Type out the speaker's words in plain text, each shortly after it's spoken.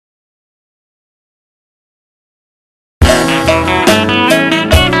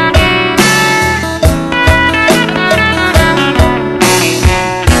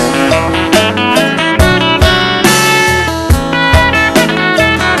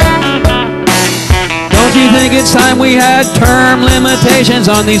you think it's time we had term limitations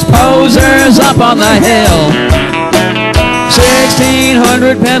on these posers up on the hill?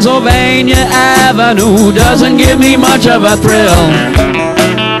 1600 Pennsylvania Avenue doesn't give me much of a thrill.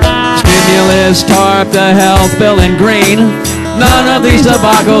 Stimulus, TARP, the health bill in green, none of these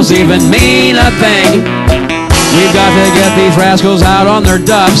debacles even mean a thing. We've got to get these rascals out on their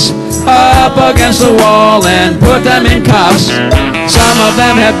duffs, up against the wall and put them in cuffs. Some of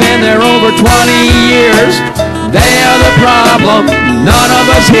them have been there over 20 years. They are the problem, none of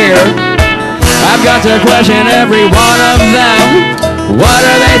us here. I've got to question every one of them. What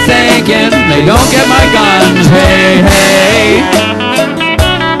are they thinking? They don't get my guns. Hey, hey.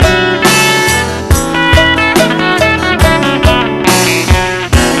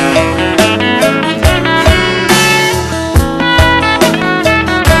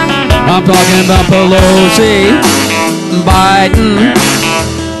 I'm talking about Pelosi, Biden,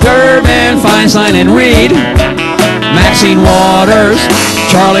 Durbin, Feinstein, and Reed, Maxine Waters,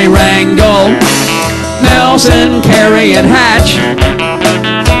 Charlie Rangel, Nelson, Kerry, and Hatch,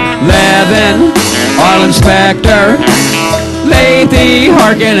 Levin, Arlen Specter, Leahy,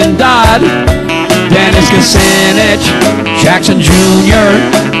 Harkin, and Dodd, Dennis Kucinich, Jackson Jr.,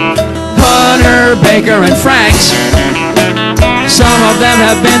 Hunter, Baker, and Franks. Some of them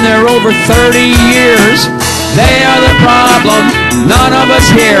have been there over 30 years. They are the problem, none of us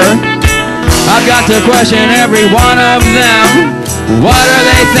here. I've got to question every one of them. What are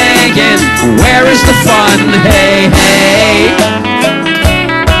they thinking? Where is the fun? Hey, hey.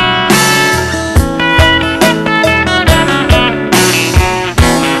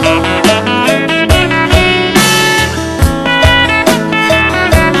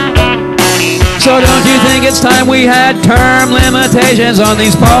 So don't you think it's time we had term limitations on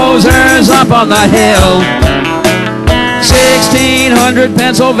these posers up on the hill? 1600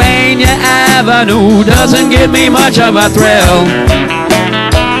 Pennsylvania Avenue doesn't give me much of a thrill.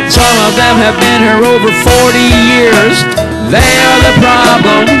 Some of them have been here over 40 years. They are the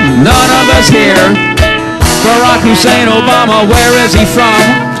problem, none of us here. Barack Hussein Obama, where is he from?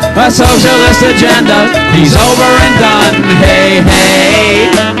 A socialist agenda, he's over and done. Hey,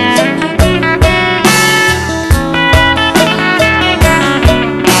 hey.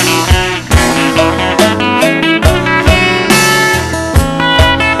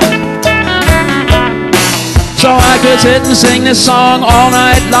 So I could sit and sing this song all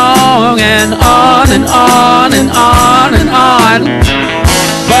night long, and on and on and on and on.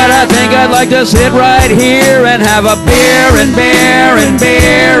 But I think I'd like to sit right here and have a beer and beer and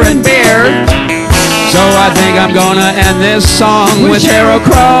beer and beer. So I think I'm gonna end this song with Sheryl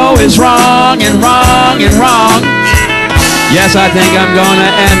Crow is wrong and wrong and wrong. Yes, I think I'm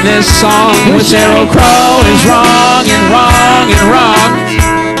gonna end this song with Sheryl Crow is wrong and wrong and wrong.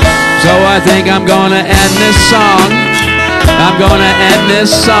 So I think I'm gonna end this song. I'm gonna end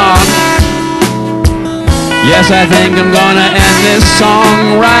this song. Yes, I think I'm gonna end this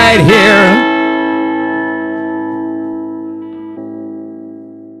song right here.